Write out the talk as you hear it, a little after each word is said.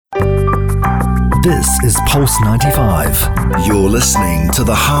This is Pulse 95. You're listening to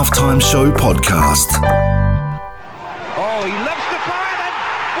the Halftime Show podcast. Oh, he loves the fire and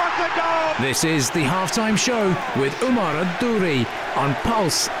what a goal! This is the Halftime Show with Umar Adouri on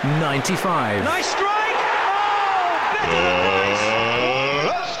Pulse 95. Nice strike! Oh, better than nice!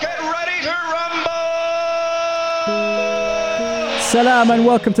 Let's get ready to rumble! Salam and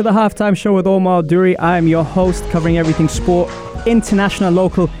welcome to the Halftime Show with Umar Adouri. I am your host, covering everything sport, international,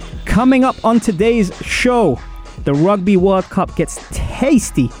 local. Coming up on today's show, the Rugby World Cup gets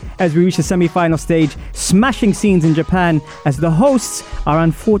tasty as we reach the semi-final stage, smashing scenes in Japan as the hosts are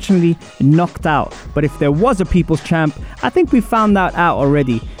unfortunately knocked out. But if there was a people's champ, I think we found that out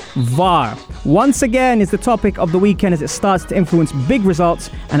already. VAR, once again, is the topic of the weekend as it starts to influence big results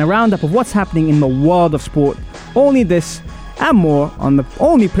and a roundup of what's happening in the world of sport. Only this and more on the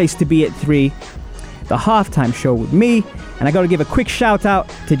only place to be at 3, the Halftime Show with me. And I got to give a quick shout out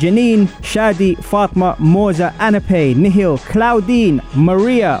to Janine, Shadi, Fatma, Moza, Anape, Nihil, Claudine,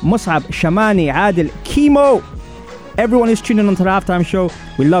 Maria, Musab, Shamani, Adil, Kimo. Everyone who's tuning on to the Halftime Show,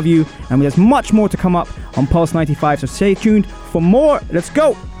 we love you. And there's much more to come up on Pulse 95. So stay tuned for more. Let's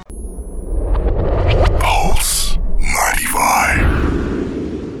go. Pulse 95.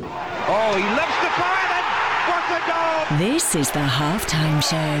 Oh, he loves the fire and what a goal! This is the Halftime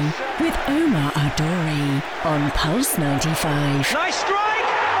Show with Umar Adouri on Pulse 95. Nice strike!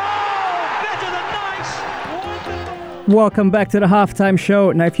 Oh, better than nice! Wonderful. Welcome back to the Halftime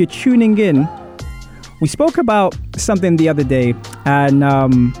Show. Now, if you're tuning in, we spoke about something the other day, and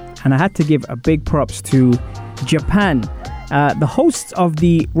I had to give a big props to Japan, the hosts of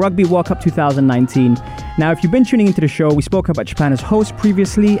the Rugby World Cup 2019. Now, if you've been tuning into the show, we spoke about Japan as host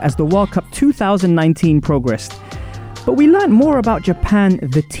previously as the World Cup 2019 progressed. But we learned more about Japan,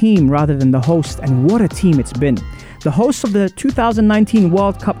 the team, rather than the host, and what a team it's been. The hosts of the 2019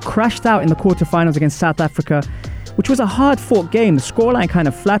 World Cup crashed out in the quarterfinals against South Africa, which was a hard-fought game. The scoreline kind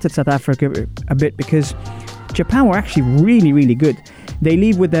of flattered South Africa a bit because Japan were actually really, really good. They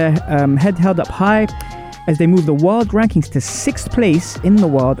leave with their head held up high as they move the world rankings to 6th place in the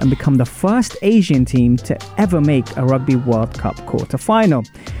world and become the first Asian team to ever make a Rugby World Cup quarter-final.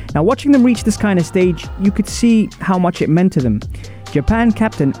 Now, watching them reach this kind of stage, you could see how much it meant to them. Japan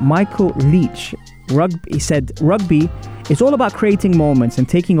captain Michael Leach said, "Rugby is all about creating moments and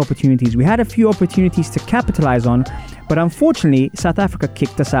taking opportunities. We had a few opportunities to capitalize on, but unfortunately, South Africa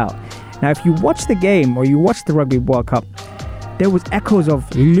kicked us out." Now, if you watch the game or you watch the Rugby World Cup, there was echoes of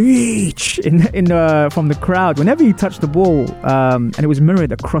Leach from the crowd whenever he touched the ball, and it was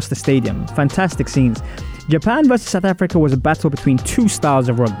mirrored across the stadium. Fantastic scenes. Japan versus South Africa was a battle between two styles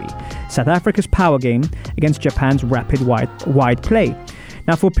of rugby. South Africa's power game against Japan's rapid wide play.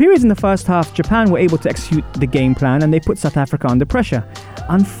 Now, for periods in the first half, Japan were able to execute the game plan and they put South Africa under pressure.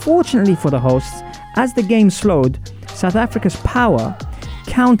 Unfortunately for the hosts, as the game slowed, South Africa's power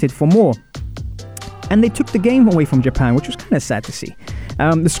counted for more. And they took the game away from Japan, which was kind of sad to see.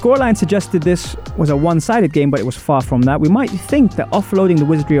 The scoreline suggested this was a one-sided game, but it was far from that. We might think that offloading the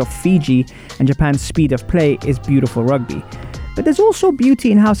wizardry of Fiji and Japan's speed of play is beautiful rugby. But there's also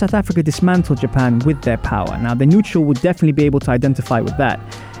beauty in how South Africa dismantled Japan with their power. Now, the neutral would definitely be able to identify with that.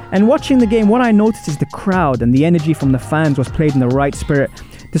 And watching the game, what I noticed is the crowd and the energy from the fans was played in the right spirit.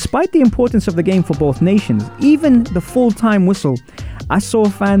 Despite the importance of the game for both nations, even the full-time whistle, I saw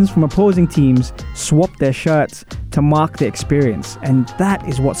fans from opposing teams swap their shirts to mark the experience. And that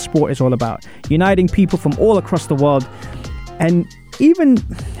is what sport is all about. Uniting people from all across the world. And even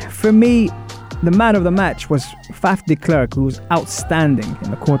for me, the man of the match was Faf de Klerk, who was outstanding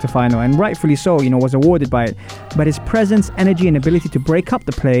in the quarterfinal, and rightfully so, was awarded by it. But his presence, energy, and ability to break up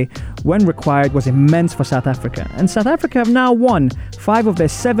the play when required was immense for South Africa. And South Africa have now won 5 of their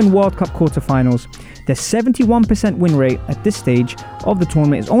 7 World Cup quarterfinals. Their 71% win rate at this stage of the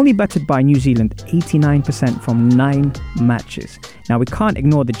tournament is only bettered by New Zealand, 89% from 9 matches. Now, we can't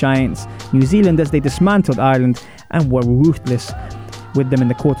ignore the Giants, New Zealand, as they dismantled Ireland and were ruthless with them in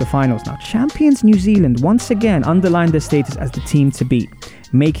the quarterfinals. Now, champions New Zealand once again underlined their status as the team to beat,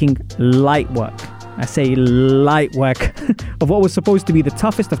 making light work. I say light work of what was supposed to be the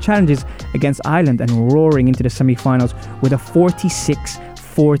toughest of challenges against Ireland and roaring into the semi-finals with a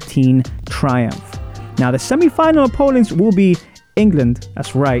 46-14 triumph. Now, the semi-final opponents will be England.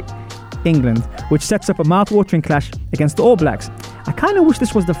 That's right, England, which sets up a mouth-watering clash against the All Blacks. I kind of wish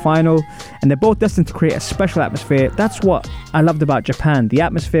this was the final, and they're both destined to create a special atmosphere. That's what I loved about Japan. The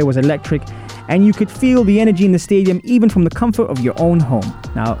atmosphere was electric, and you could feel the energy in the stadium even from the comfort of your own home.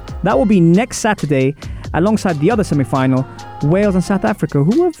 Now, that will be next Saturday, alongside the other semi-final, Wales and South Africa,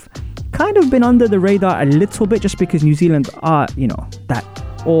 who have kind of been under the radar a little bit just because New Zealand are, that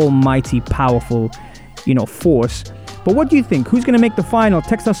almighty powerful, force. But what do you think? Who's going to make the final?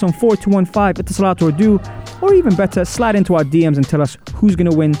 Text us on 4215 Etisalat or do, or even better, slide into our DMs and tell us who's going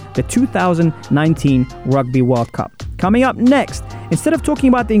to win the 2019 Rugby World Cup. Coming up next, instead of talking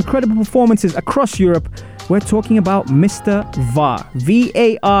about the incredible performances across Europe, we're talking about Mr. VAR.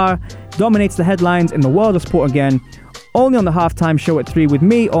 VAR dominates the headlines in the world of sport again, only on the halftime show at 3 with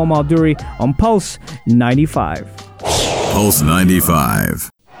me, Omar Duri, on Pulse 95. Pulse 95.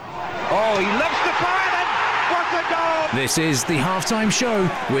 Oh, he lifts the fire and what a goal! This is the halftime show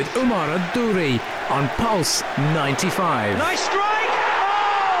with Umar Ad-Duri on Pulse 95. Nice strike!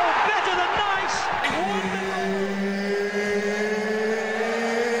 Oh, better than nice!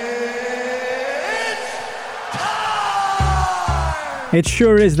 It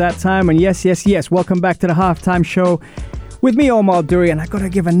sure is that time, and yes, welcome back to the halftime show with me, Omar Duri, and I gotta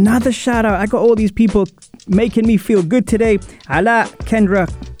give another shout out. I got all these people making me feel good today. Ala, Kendra,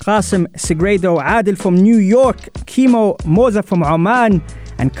 Qasim, Segredo, Adil from New York, Kimo, Moza from Oman,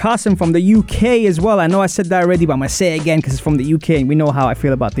 and Qasim from the UK as well. I know I said that already, but I'm gonna say it again because it's from the UK, and we know how I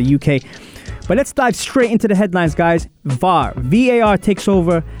feel about the UK. But let's dive straight into the headlines, guys. VAR takes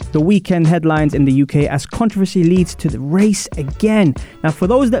over the weekend headlines in the UK as controversy leads to the race again. Now, for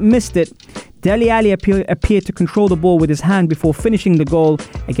those that missed it, Dele Alli appeared to control the ball with his hand before finishing the goal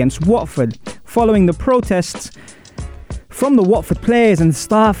against Watford. Following the protests from the Watford players and the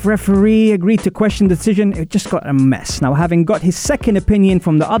staff, referee agreed to question the decision. It just got a mess. Now, having got his second opinion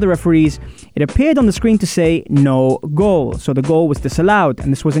from the other referees, it appeared on the screen to say no goal. So the goal was disallowed,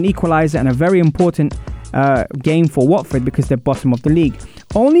 and this was an equaliser and a very important game for Watford because they're bottom of the league.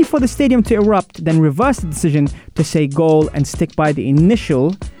 Only for the stadium to erupt, then reverse the decision to say goal and stick by the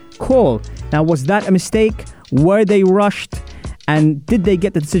initial call. Now, was that a mistake? Were they rushed? And did they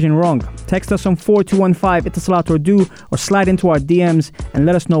get the decision wrong? Text us on 4215 Etisalat or do, or slide into our DMs and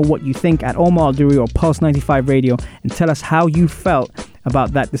let us know what you think at Omar Duri or Pulse 95 Radio and tell us how you felt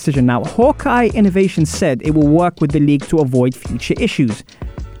about that decision. Now, Hawkeye Innovation said it will work with the league to avoid future issues.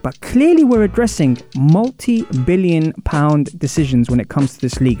 But clearly we're addressing multi-billion pound decisions when it comes to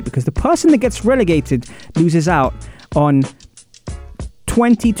this league, because the person that gets relegated loses out on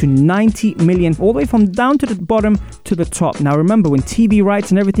 20 to 90 million, all the way from down to the bottom to the top. Now remember, when TV rights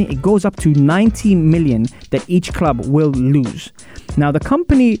and everything, it goes up to 90 million that each club will lose. Now the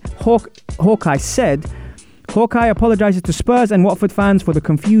company Hawkeye said, Hawkeye apologizes to Spurs and Watford fans for the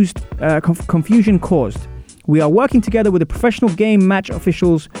confusion caused. We are working together with the Professional Game Match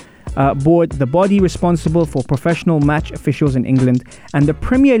Officials Board, the body responsible for professional match officials in England, and the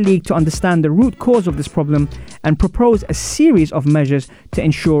Premier League to understand the root cause of this problem and propose a series of measures to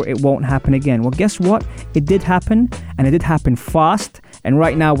ensure it won't happen again. Well, guess what? It did happen, and it did happen fast, and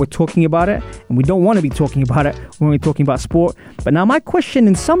right now we're talking about it, and we don't want to be talking about it when we're talking about sport. But now my question,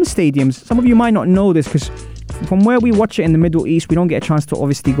 in some stadiums, some of you might not know this because from where we watch it in the Middle East, we don't get a chance to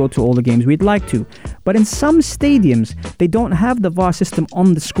obviously go to all the games we'd like to. But in some stadiums, they don't have the VAR system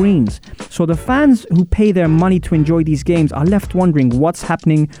on the screens. So the fans who pay their money to enjoy these games are left wondering what's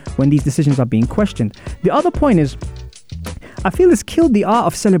happening when these decisions are being questioned. The other point is, I feel it's killed the art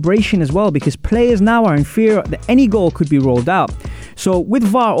of celebration as well, because players now are in fear that any goal could be rolled out. So with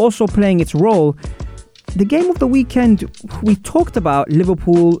VAR also playing its role, the game of the weekend, we talked about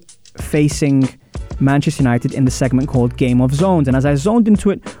Liverpool facing Manchester United in the segment called Game of Zones, and as I zoned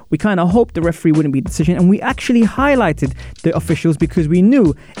into it, we kind of hoped the referee wouldn't be the decision, and we actually highlighted the officials because we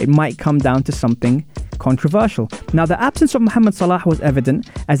knew it might come down to something controversial. Now, the absence of Mohamed Salah was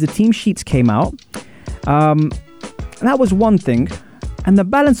evident as the team sheets came out. That was one thing, and the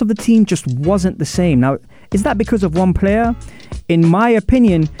balance of the team just wasn't the same. Now, is that because of one player? In my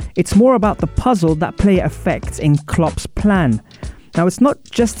opinion, it's more about the puzzle that player affects in Klopp's plan. Now, it's not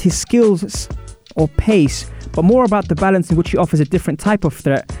just his skills or pace, but more about the balance in which he offers a different type of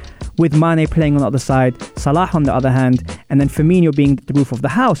threat, with Mane playing on the other side, Salah on the other hand, and then Firmino being the roof of the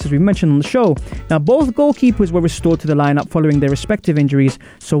house, as we mentioned on the show. Now, both goalkeepers were restored to the lineup following their respective injuries,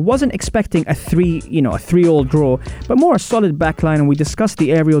 so wasn't expecting a 3-3 draw, but more a solid backline, and we discussed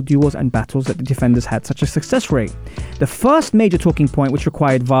the aerial duels and battles that the defenders had such a success rate. The first major talking point which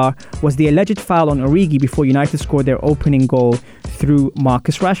required VAR was the alleged foul on Origi before United scored their opening goal through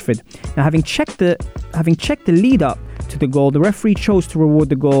Marcus Rashford. Now, having checked the lead up to the goal, the referee chose to reward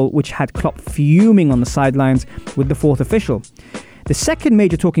the goal, which had Klopp fuming on the sidelines with the fourth official. The second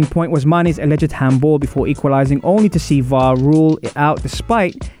major talking point was Mane's alleged handball before equalising, only to see VAR rule it out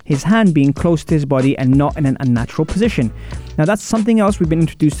despite his hand being close to his body and not in an unnatural position. Now that's something else we've been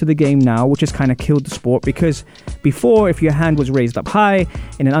introduced to the game now, which has kind of killed the sport, because before, if your hand was raised up high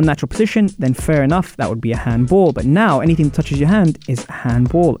in an unnatural position, then fair enough, that would be a handball. But now anything that touches your hand is a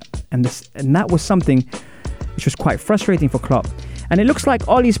handball, and that was something which was quite frustrating for Klopp. And it looks like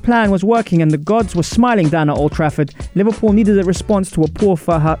Ollie's plan was working and the gods were smiling down at Old Trafford. Liverpool needed a response to a poor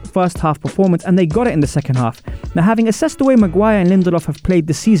first half performance, and they got it in the second half. Now, having assessed the way Maguire and Lindelof have played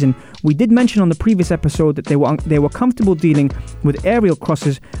this season, we did mention on the previous episode that they were comfortable dealing with aerial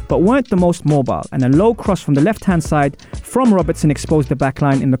crosses but weren't the most mobile, and a low cross from the left-hand side from Robertson exposed the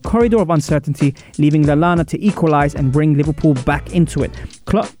backline in the corridor of uncertainty, leaving Lallana to equalise and bring Liverpool back into it.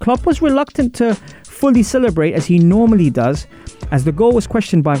 Klopp was reluctant to fully celebrate as he normally does, as the goal was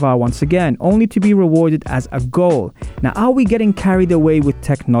questioned by VAR once again, only to be rewarded as a goal. Now, are we getting carried away with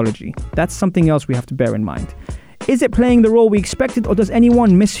technology? That's something else we have to bear in mind. Is it playing the role we expected, or does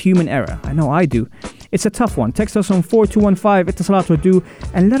anyone miss human error? I know I do. It's a tough one. Text us on 4215 Itasalatu do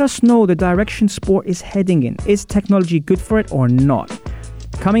and let us know the direction sport is heading in. Is technology good for it or not?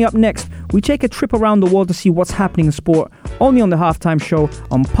 Coming up next, we take a trip around the world to see what's happening in sport, only on the Halftime Show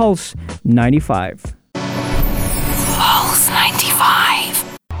on Pulse 95. Pulse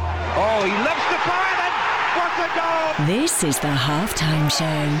 95. Oh, he loves the fire then. What a goal! This is the Halftime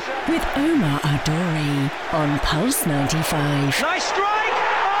Show with Omar Adori on Pulse 95. Nice strike!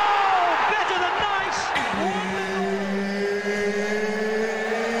 Oh, better than nice!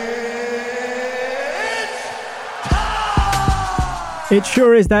 It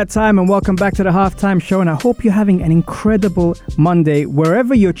sure is that time, and welcome back to the Halftime Show, and I hope you're having an incredible Monday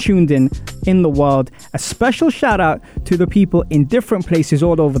wherever you're tuned in the world. A special shout out to the people in different places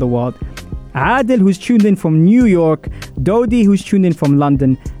all over the world. Adil, who's tuned in from New York, Dodi, who's tuned in from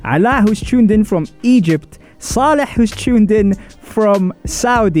London, Ala, who's tuned in from Egypt, Saleh, who's tuned in from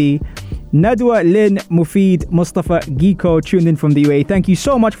Saudi, Nadwa, Lynn, Mufid, Mustafa, Giko, tuned in from the UAE. Thank you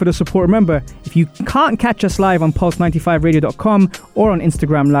so much for the support. Remember, if you can't catch us live on pulse95radio.com or on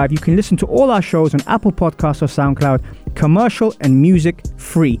Instagram Live, you can listen to all our shows on Apple Podcasts or SoundCloud, commercial and music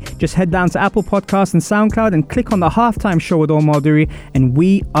free. Just head down to Apple Podcasts and SoundCloud and click on the Halftime Show with Omar Duri, and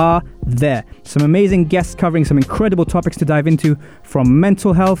we are there. Some amazing guests covering some incredible topics to dive into, from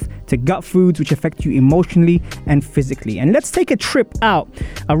mental health to gut foods which affect you emotionally and physically. And let's take a trip out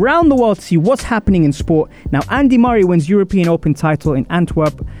around the world to see what's happening in sport. Now, Andy Murray wins European Open title in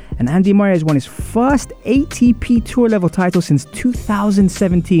Antwerp, and Andy Murray has won his first ATP Tour level title since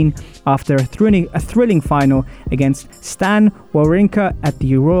 2017 after a thrilling final against Stan Wawrinka at the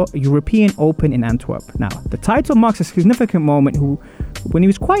European Open in Antwerp. Now, the title marks a significant moment when he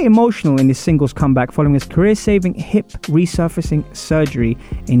was quite emotional in his singles comeback following his career-saving hip resurfacing surgery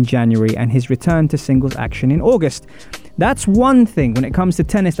in January and his return to singles action in August. That's one thing when it comes to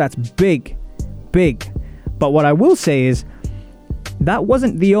tennis that's big. But what I will say is that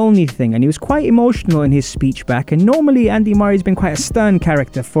wasn't the only thing, and he was quite emotional in his speech back. And normally Andy Murray's been quite a stern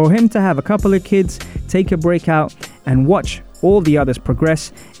character. For him to have a couple of kids, take a break out and watch all the others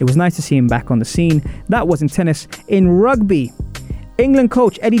progress, it was nice to see him back on the scene. That was in tennis. In rugby, England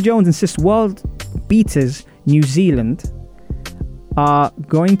coach Eddie Jones insists world beaters New Zealand are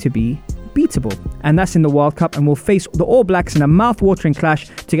going to be beatable, and that's in the World Cup, and will face the All Blacks in a mouth-watering clash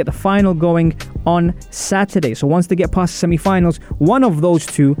to get the final going on Saturday. So once they get past the semi-finals, one of those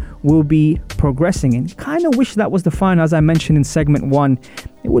two will be progressing, and kind of wish that was the final. As I mentioned in segment 1,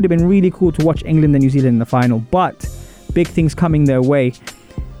 it would have been really cool to watch England and New Zealand in the final, but big things coming their way.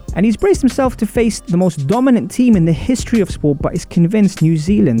 And he's braced himself to face the most dominant team in the history of sport, but is convinced New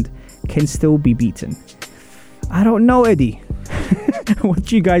Zealand can still be beaten. I don't know, Eddie. What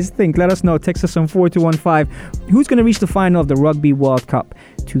do you guys think? Let us know. Text us on 4215. Who's going to reach the final of the Rugby World Cup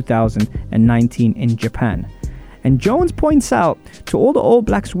 2019 in Japan? And Jones points out to all the All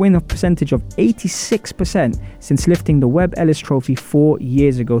Blacks win a percentage of 86% since lifting the Webb Ellis Trophy 4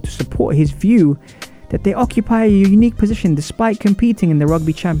 years ago, to support his view that they occupy a unique position despite competing in the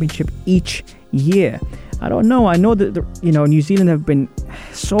Rugby Championship each year. I don't know. I know that New Zealand have been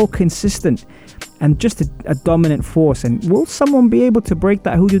so consistent and just a dominant force. And will someone be able to break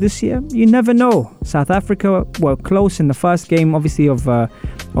that hoodoo this year? You never know. South Africa were close in the first game, obviously, of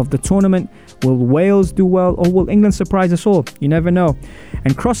the tournament. Will Wales do well, or will England surprise us all? You never know.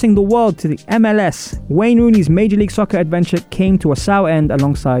 And crossing the world to the MLS, Wayne Rooney's Major League Soccer adventure came to a sour end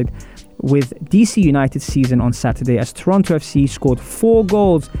alongside with DC United's season on Saturday, as Toronto FC scored 4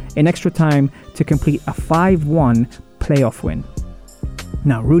 goals in extra time to complete a 5-1 playoff win.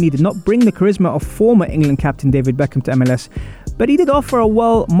 Now, Rooney did not bring the charisma of former England captain David Beckham to MLS, but he did offer a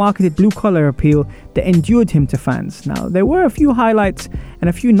well-marketed blue-collar appeal that endeared him to fans. Now, there were a few highlights and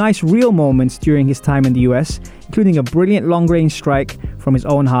a few nice real moments during his time in the US, including a brilliant long-range strike from his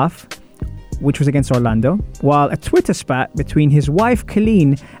own half, which was against Orlando, while a Twitter spat between his wife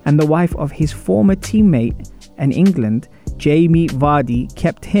Colleen and the wife of his former teammate in England, Jamie Vardy,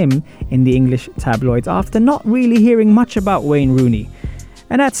 kept him in the English tabloids after not really hearing much about Wayne Rooney.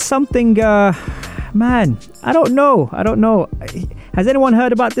 And that's something, man, I don't know. Has anyone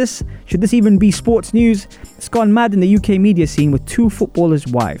heard about this? Should this even be sports news? It's gone mad in the UK media scene with two footballers'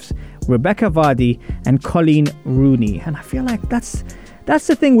 wives, Rebecca Vardy and Colleen Rooney. And I feel like that's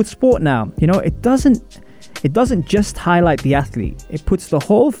the thing with sport now. You know, it doesn't just highlight the athlete. It puts the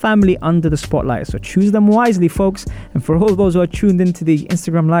whole family under the spotlight. So choose them wisely, folks. And for all those who are tuned into the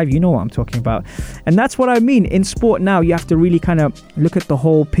Instagram Live, you know what I'm talking about. And that's what I mean. In sport now, you have to really kind of look at the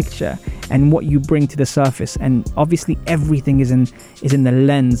whole picture and what you bring to the surface. And obviously, everything is in the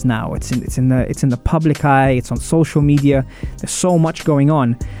lens now. It's in the public eye. It's on social media. There's so much going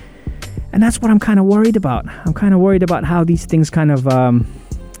on. And that's what I'm kind of worried about. I'm kind of worried about how these things kind of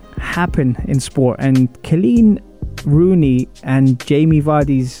happen in sport. And Colleen Rooney and Jamie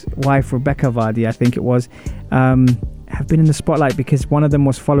Vardy's wife, Rebecca Vardy, I think it was, have been in the spotlight because one of them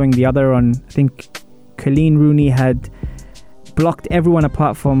was following the other on. I think Colleen Rooney had blocked everyone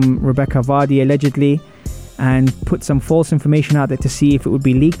apart from Rebecca Vardy, allegedly, and put some false information out there to see if it would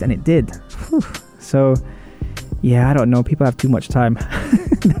be leaked, and it did. Whew. So, yeah, I don't know. People have too much time.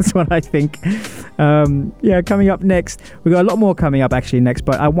 That's what I think. Coming up next, we got a lot more coming up actually next,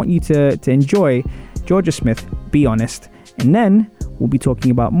 but I want you to enjoy Georgia Smith, Be Honest, and then we'll be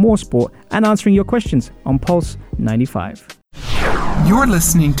talking about more sport and answering your questions on Pulse 95. You're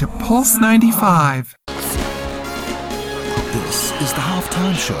listening to Pulse 95. This is the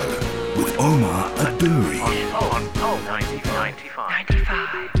Halftime Show with Omar Adouri. On Pulse 95.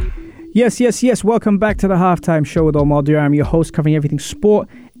 Yes. Welcome back to the Halftime Show with Omar Adouri. I'm your host, covering everything sport,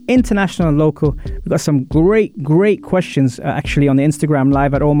 international and local. We've got some great questions actually on the Instagram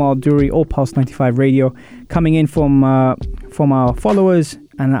Live at Omar Adouri or Pulse 95 Radio, coming in from our followers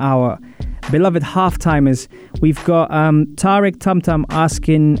and our beloved halftimers. We've got Tariq Tumtum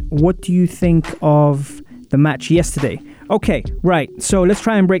asking, what do you think of the match yesterday? Okay, right. So let's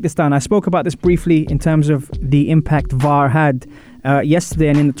try and break this down. I spoke about this briefly in terms of the impact VAR had yesterday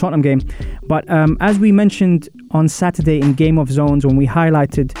and in the Tottenham game. But as we mentioned on Saturday in Game of Zones, when we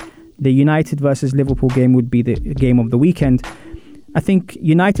highlighted the United versus Liverpool game would be the game of the weekend, I think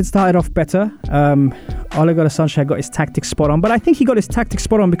United started off better. Ole Gunnar Solskjaer got his tactics spot on, but I think he got his tactics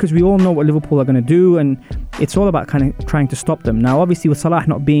spot on because we all know what Liverpool are going to do, and it's all about kind of trying to stop them. Now, obviously, with Salah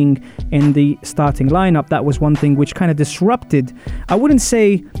not being in the starting lineup, that was one thing which kind of disrupted. I wouldn't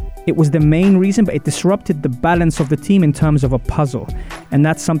say it was the main reason, but it disrupted the balance of the team in terms of a puzzle, and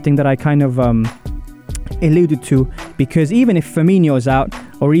that's something that I kind of alluded to, because even if Firmino's out,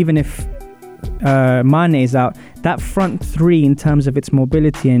 or even if Mane is out, that front three in terms of its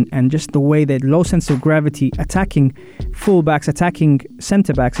mobility and just the way that low sense of gravity attacking fullbacks, attacking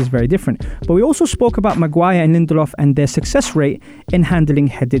centre-backs is very different. But we also spoke about Maguire and Lindelof and their success rate in handling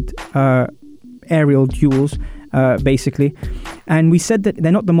headed aerial duels, basically. And we said that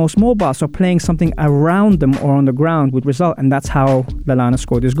they're not the most mobile, so playing something around them or on the ground would result, and that's how Lallana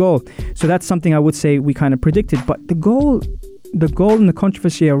scored his goal. So that's something I would say we kind of predicted. But the goal and the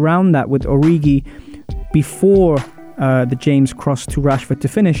controversy around that with Origi before the James cross to Rashford to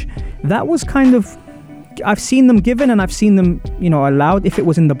finish, that was kind of, I've seen them given and I've seen them, allowed. If it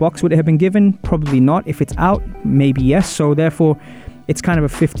was in the box, would it have been given? Probably not. If it's out, maybe yes. So therefore, it's kind of a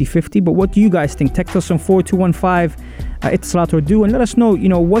 50-50. But what do you guys think? Text us on 4215 Etisalat or do, and let us know,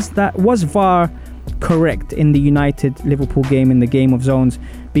 was VAR correct in the United-Liverpool game, in the Game of Zones?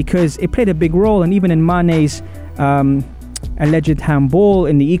 Because it played a big role, and even in Mane's alleged handball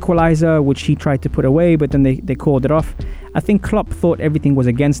in the equalizer, which he tried to put away, but then they called it off. I think Klopp thought everything was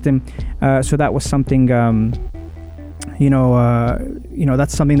against him, so that was something, that's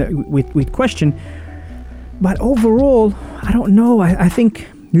something that we'd question. But overall, I don't know. I think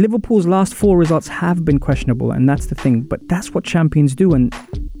Liverpool's last 4 results have been questionable, and that's the thing. But that's what champions do. And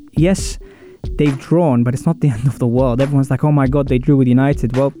yes, they've drawn, but it's not the end of the world. Everyone's like, oh my God, they drew with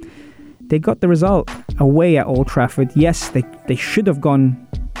United. Well, they got the result away at Old Trafford. Yes, they should have gone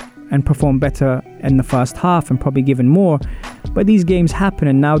and performed better in the first half and probably given more. But these games happen,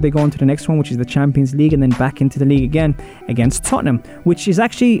 and now they go on to the next one, which is the Champions League, and then back into the league again against Tottenham, which is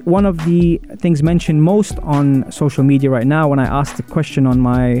actually one of the things mentioned most on social media right now. When I asked the question on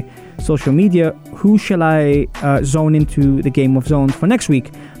my social media, who shall I zone into the Game of Zones for next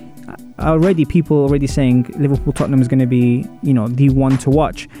week? People already saying Liverpool Tottenham is going to be, the one to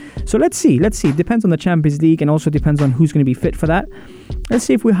watch. So let's see. It depends on the Champions League, and also depends on who's going to be fit for that. Let's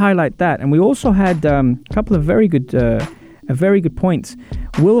see if we highlight that. And we also had a couple of very good points.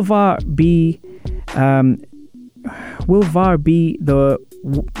 Will VAR be the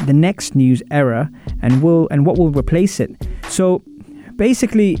next news era, and what will replace it? So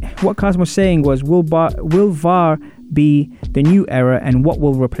basically, what Kazim was saying was, will VAR be the new era, and what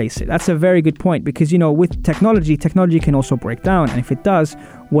will replace it? That's a very good point, because with technology can also break down, and if it does,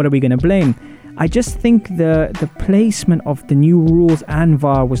 what are we going to blame? I just think the placement of the new rules and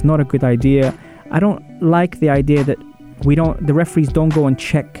VAR was not a good idea. I don't like the idea that the referees don't go and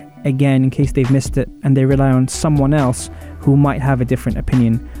check again in case they've missed it, and they rely on someone else who might have a different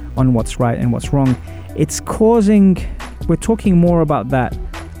opinion on what's right and what's wrong. We're talking more about that.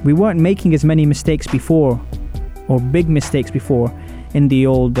 We weren't making as many mistakes before, or big mistakes before, in the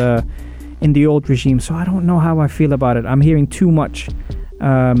old regime. So I don't know how I feel about it. I'm hearing too much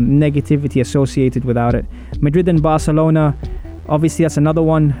negativity associated without it. Madrid and Barcelona, obviously that's another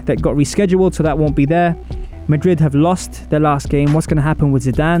one that got rescheduled, so that won't be there. Madrid have lost their last game. What's going to happen with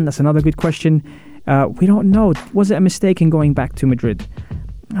Zidane? That's another good question. We don't know. Was it a mistake in going back to Madrid?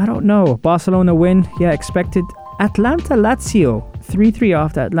 I don't know. Barcelona win, expected. Atlanta Lazio 3-3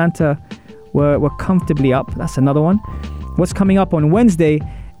 after Atlanta were comfortably up. That's another one. What's coming up on Wednesday?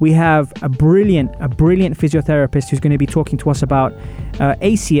 We have a brilliant physiotherapist who's going to be talking to us about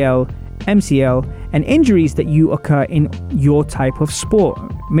ACL, MCL, and injuries that you occur in your type of sport.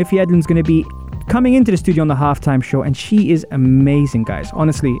 Miffy Edlin's going to be coming into the studio on the Halftime Show, and she is amazing, guys.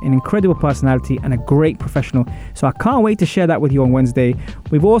 Honestly, an incredible personality and a great professional. So I can't wait to share that with you on Wednesday.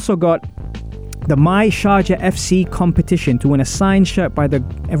 We've also got the My Sharjah FC competition to win a signed shirt by the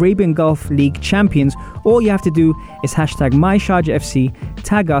Arabian Gulf League champions. All you have to do is hashtag My Sharjah FC,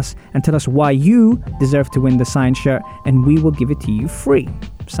 tag us, and tell us why you deserve to win the signed shirt, and we will give it to you free.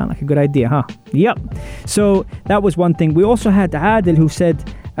 Sound like a good idea, huh? Yep. So that was one thing. We also had Adil, who said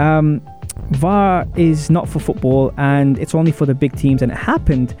VAR is not for football, and it's only for the big teams, and it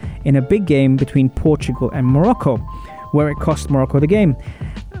happened in a big game between Portugal and Morocco, where it cost Morocco the game.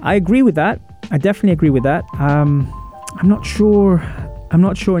 I agree with that. I definitely agree with that. I'm not sure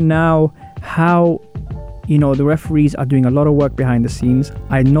now how, the referees are doing a lot of work behind the scenes.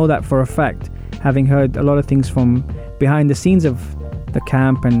 I know that for a fact, having heard a lot of things from behind the scenes of the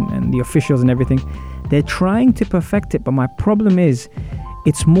camp and the officials and everything. They're trying to perfect it, but my problem is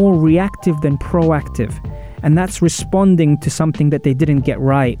it's more reactive than proactive. And that's responding to something that they didn't get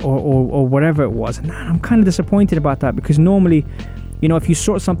right or whatever it was. And I'm kind of disappointed about that, because normally, if you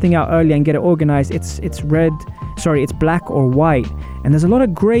sort something out early and get it organized, it's black or white. And there's a lot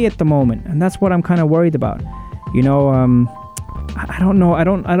of gray at the moment, and that's what I'm kind of worried about. I don't know.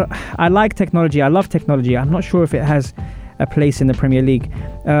 I like technology. I love technology. I'm not sure if it has a place in the Premier League.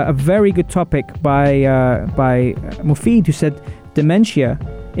 A very good topic by Mufid, who said dementia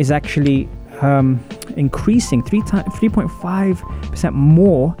is actually increasing 3.5%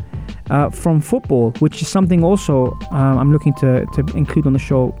 more from football, which is something also I'm looking to include on the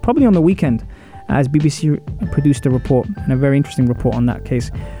show, probably on the weekend, as BBC produced a report, and a very interesting report on that case.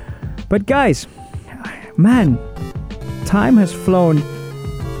 But guys, man, time has flown,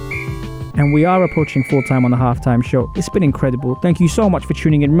 and we are approaching full time on the Halftime Show. It's been incredible. Thank you so much for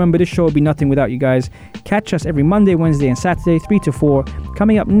tuning in. Remember, this show would be nothing without you guys. Catch us every Monday, Wednesday, and Saturday, 3 to 4.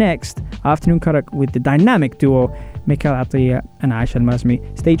 Coming up next, Afternoon Karak with the dynamic duo Mikhail Atiyah and Aisha Al-Mazmi.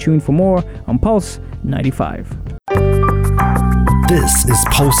 Stay tuned for more on Pulse 95. This is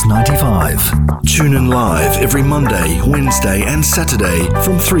Pulse 95. Tune in live every Monday, Wednesday, and Saturday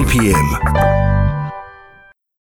from 3 p.m.